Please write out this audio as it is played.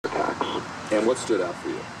And what stood out for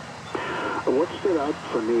you? What stood out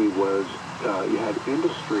for me was you had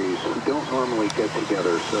industries who don't normally get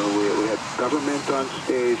together. So we had government on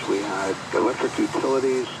stage, we had electric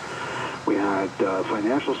utilities, we had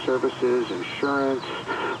financial services, insurance,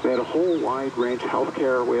 we had a whole wide range,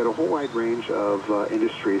 healthcare, we had a whole wide range of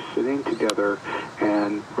industries sitting together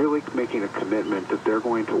and really making a commitment that they're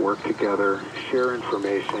going to work together, share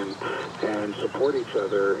information, and support each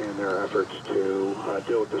other in their efforts to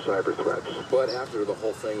deal with the cyber threats. But after the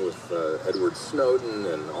whole thing with Edward Snowden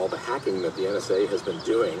and all the hacking that the NSA has been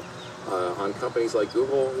doing on companies like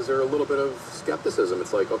Google, is there a little bit of skepticism?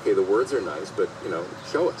 It's like, okay, the words are nice, but, you know,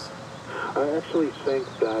 show us. I actually think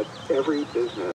that every business